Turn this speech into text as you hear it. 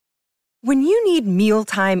When you need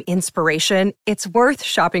mealtime inspiration, it's worth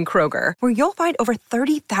shopping Kroger, where you'll find over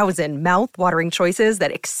 30,000 mouth-watering choices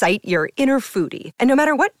that excite your inner foodie. And no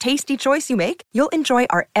matter what tasty choice you make, you'll enjoy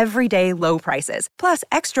our everyday low prices, plus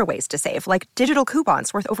extra ways to save, like digital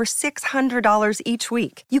coupons worth over $600 each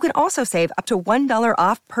week. You can also save up to $1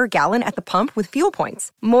 off per gallon at the pump with fuel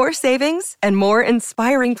points. More savings and more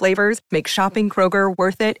inspiring flavors make shopping Kroger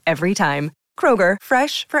worth it every time. Kroger,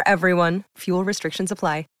 fresh for everyone. Fuel restrictions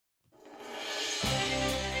apply.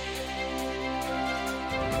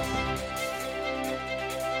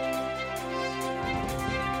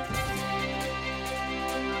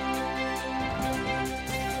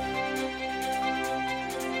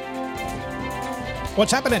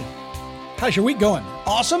 What's happening? How's your week going?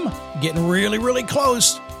 Awesome? Getting really, really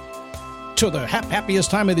close to the happiest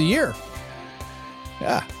time of the year.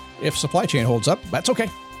 Yeah, if supply chain holds up, that's okay.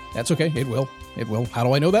 That's okay. It will. It will. How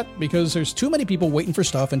do I know that? Because there's too many people waiting for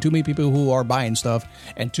stuff and too many people who are buying stuff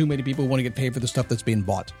and too many people want to get paid for the stuff that's being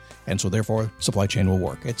bought. And so therefore, supply chain will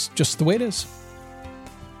work. It's just the way it is.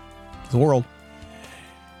 The world.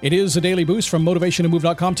 It is a daily boost from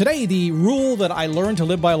motivationtomove.com. Today, the rule that I learned to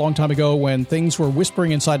live by a long time ago when things were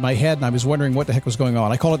whispering inside my head and I was wondering what the heck was going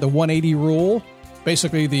on. I call it the 180 rule.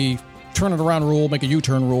 Basically, the turn it around rule, make a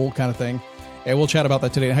U-turn rule kind of thing. And we'll chat about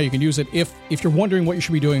that today and how you can use it if you're wondering what you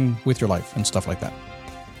should be doing with your life and stuff like that.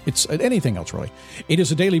 It's anything else, really. It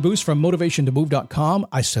is a daily boost from motivationtomove.com.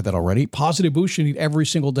 I said that already. Positive boost you need every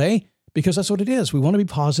single day because that's what it is. We want to be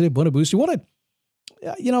positive, want to boost. You want to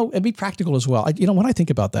and be practical as well. When I think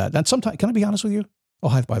about that, and sometimes, can I be honest with you? Oh,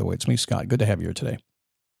 hi, by the way, it's me, Scott. Good to have you here today.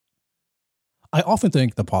 I often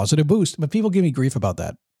think the positive boost, but people give me grief about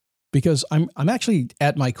that because I'm actually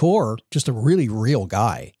at my core just a really real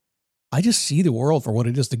guy. I just see the world for what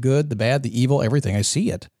it is, the good, the bad, the evil, everything. I see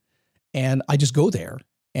it. And I just go there.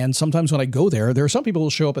 And sometimes when I go there are some people who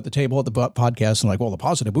show up at the table at the podcast and like, well, the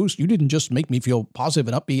positive boost, you didn't just make me feel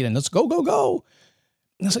positive and upbeat and let's go, go, go.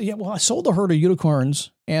 And I said, yeah, well, I sold a herd of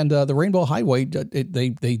unicorns and the Rainbow Highway,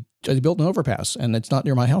 they built an overpass and it's not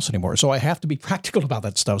near my house anymore. So I have to be practical about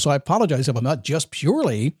that stuff. So I apologize if I'm not just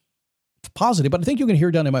purely positive, but I think you can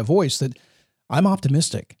hear down in my voice that I'm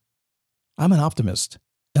optimistic. I'm an optimist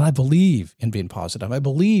and I believe in being positive. I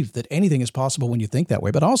believe that anything is possible when you think that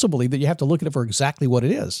way, but I also believe that you have to look at it for exactly what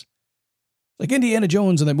it is. Like Indiana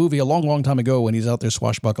Jones in that movie a long, long time ago when he's out there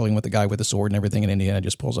swashbuckling with the guy with the sword and everything, and Indiana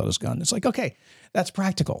just pulls out his gun. It's like, okay, that's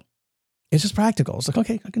practical. It's just practical. It's like,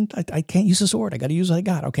 okay, I can't use the sword. I got to use what I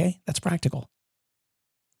got. Okay, that's practical.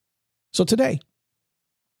 So today,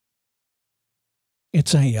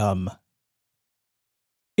 it's a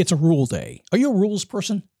rule day. Are you a rules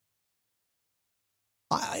person?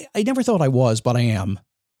 I never thought I was, but I am.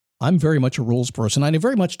 I'm very much a rules person. I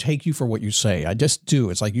very much take you for what you say. I just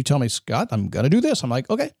do. It's like you tell me, Scott, I'm going to do this. I'm like,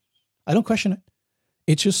 okay, I don't question it.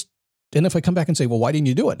 It's just, and if I come back and say, well, why didn't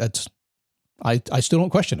you do it? I still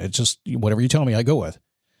don't question it. It's just whatever you tell me, I go with.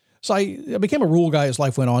 So I became a rule guy as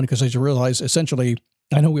life went on because I realized essentially,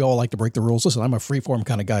 I know we all like to break the rules. Listen, I'm a freeform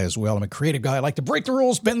kind of guy as well. I'm a creative guy. I like to break the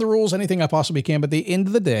rules, bend the rules, anything I possibly can. But at the end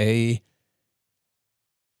of the day,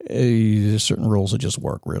 certain rules that just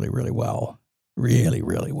work really, really well. Really,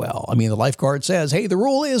 really well. I mean, the lifeguard says, hey, the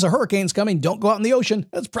rule is a hurricane's coming. Don't go out in the ocean.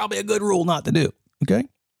 That's probably a good rule not to do. Okay.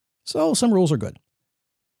 So some rules are good.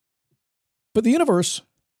 But the universe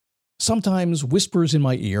sometimes whispers in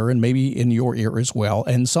my ear and maybe in your ear as well.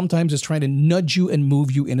 And sometimes it's trying to nudge you and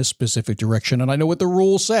move you in a specific direction. And I know what the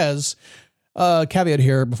rule says. Caveat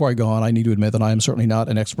here before I go on, I need to admit that I am certainly not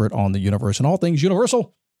an expert on the universe and all things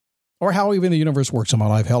universal. Or how even the universe works in my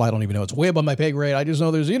life. Hell, I don't even know. It's way above my pay grade. I just know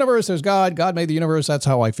there's a universe, there's God. God made the universe. That's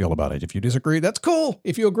how I feel about it. If you disagree, that's cool.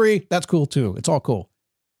 If you agree, that's cool too. It's all cool.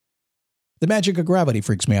 The magic of gravity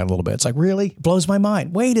freaks me out a little bit. It's like, really? It blows my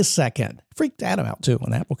mind. Wait a second. Freaked Adam out too when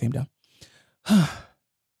the apple came down.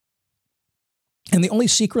 And the only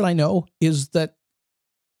secret I know is that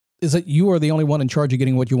you are the only one in charge of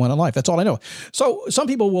getting what you want in life. That's all I know. So some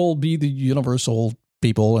people will be the universal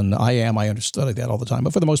people, and I understood that all the time.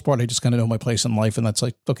 But for the most part, I just kind of know my place in life, and that's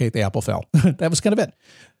like, okay, the apple fell. That was kind of it.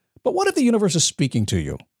 But what if the universe is speaking to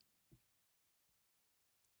you?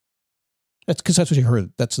 That's because that's what you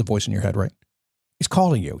heard. That's the voice in your head, right? It's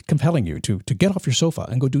calling you, compelling you to get off your sofa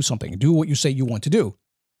and go do something, do what you say you want to do.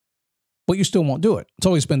 But you still won't do it. It's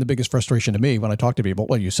always been the biggest frustration to me when I talk to people.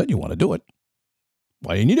 Well, you said you want to do it.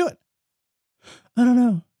 Why didn't you do it? I don't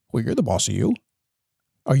know. Well, you're the boss of you.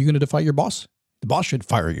 Are you going to defy your boss? The boss should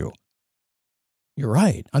fire you. You're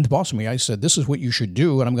right. I'm the boss of me. I said, this is what you should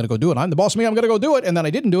do, and I'm going to go do it. I'm the boss of me. I'm going to go do it. And then I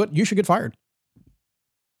didn't do it. You should get fired.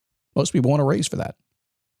 Most people want a raise for that.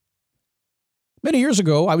 Many years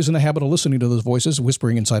ago, I was in the habit of listening to those voices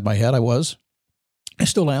whispering inside my head. I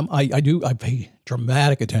still am. I pay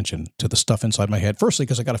dramatic attention to the stuff inside my head. Firstly,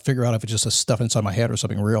 because I got to figure out if it's just the stuff inside my head or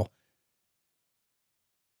something real.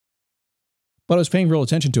 But I was paying real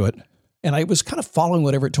attention to it, and I was kind of following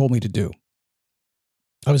whatever it told me to do.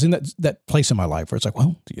 I was in that place in my life where it's like,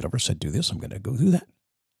 well, the universe said do this, I'm going to go do that.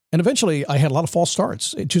 And eventually, I had a lot of false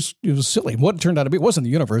starts. It was silly. What it turned out to be, it wasn't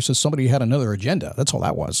the universe, it's somebody had another agenda. That's all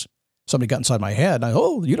that was. Somebody got inside my head, and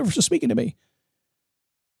the universe is speaking to me.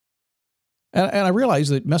 And I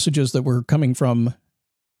realized that messages that were coming from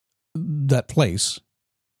that place,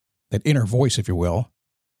 that inner voice, if you will,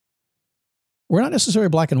 were not necessarily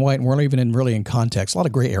black and white and weren't even really in context, a lot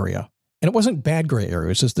of gray area. And it wasn't bad gray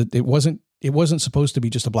area. It's just that it wasn't supposed to be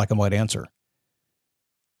just a black and white answer.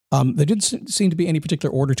 There didn't seem to be any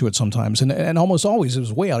particular order to it sometimes. And almost always it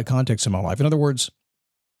was way out of context in my life. In other words,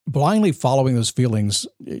 blindly following those feelings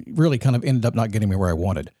really kind of ended up not getting me where I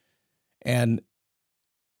wanted. And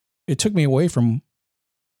it took me away from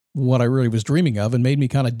what I really was dreaming of and made me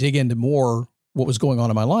kind of dig into more what was going on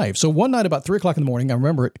in my life. So one night about 3 o'clock in the morning, I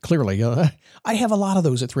remember it clearly. I have a lot of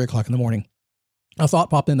those at 3 o'clock in the morning. A thought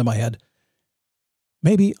popped into my head.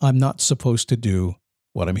 Maybe I'm not supposed to do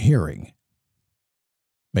what I'm hearing.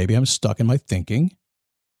 Maybe I'm stuck in my thinking.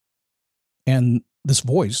 And this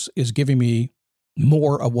voice is giving me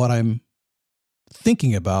more of what I'm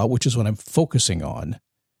thinking about, which is what I'm focusing on.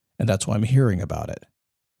 And that's why I'm hearing about it.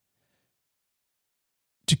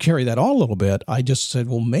 To carry that on a little bit, I just said,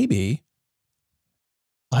 well, maybe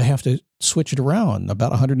I have to switch it around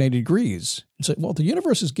about 180 degrees and say, well, the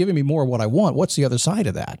universe is giving me more of what I want. What's the other side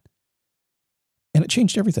of that? And it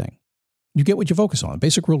changed everything. You get what you focus on.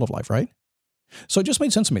 Basic rule of life, right? So it just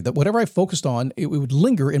made sense to me that whatever I focused on, it would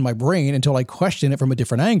linger in my brain until I questioned it from a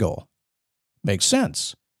different angle. Makes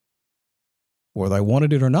sense. Whether I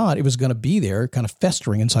wanted it or not, it was going to be there kind of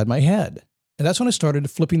festering inside my head. And that's when I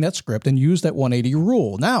started flipping that script and used that 180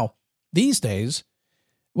 rule. Now, these days,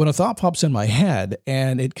 when a thought pops in my head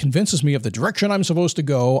and it convinces me of the direction I'm supposed to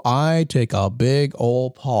go, I take a big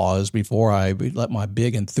old pause before I let my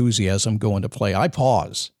big enthusiasm go into play. I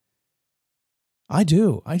pause. I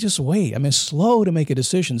do. I just wait. I'm slow to make a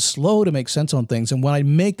decision, slow to make sense on things. And when I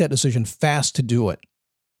make that decision, fast to do it.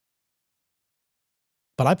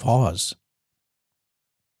 But I pause.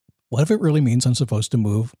 What if it really means I'm supposed to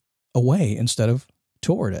move away instead of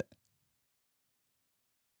toward it?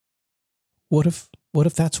 What if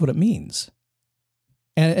that's what it means?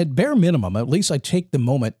 And at bare minimum, at least I take the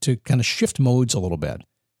moment to kind of shift modes a little bit.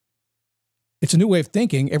 It's a new way of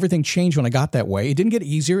thinking. Everything changed when I got that way. It didn't get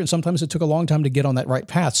easier, and sometimes it took a long time to get on that right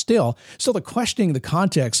path. Still the questioning the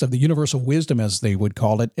context of the universal wisdom, as they would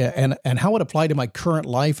call it, and how it applied to my current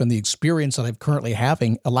life and the experience that I'm currently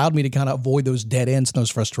having allowed me to kind of avoid those dead ends and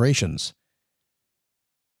those frustrations.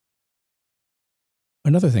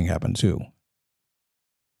 Another thing happened too.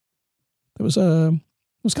 It was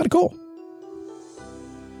kind of cool.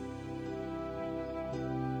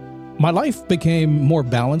 My life became more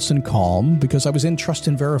balanced and calm because I was in trust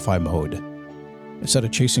and verify mode. Instead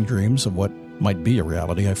of chasing dreams of what might be a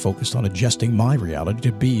reality, I focused on adjusting my reality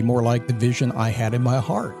to be more like the vision I had in my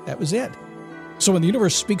heart. That was it. So when the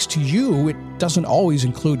universe speaks to you, it doesn't always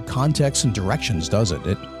include context and directions, does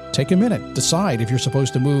it? Take a minute, decide if you're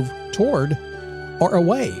supposed to move toward or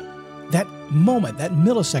away. That moment, that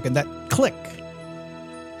millisecond, that click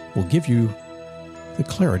will give you the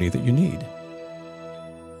clarity that you need.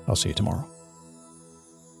 I'll see you tomorrow.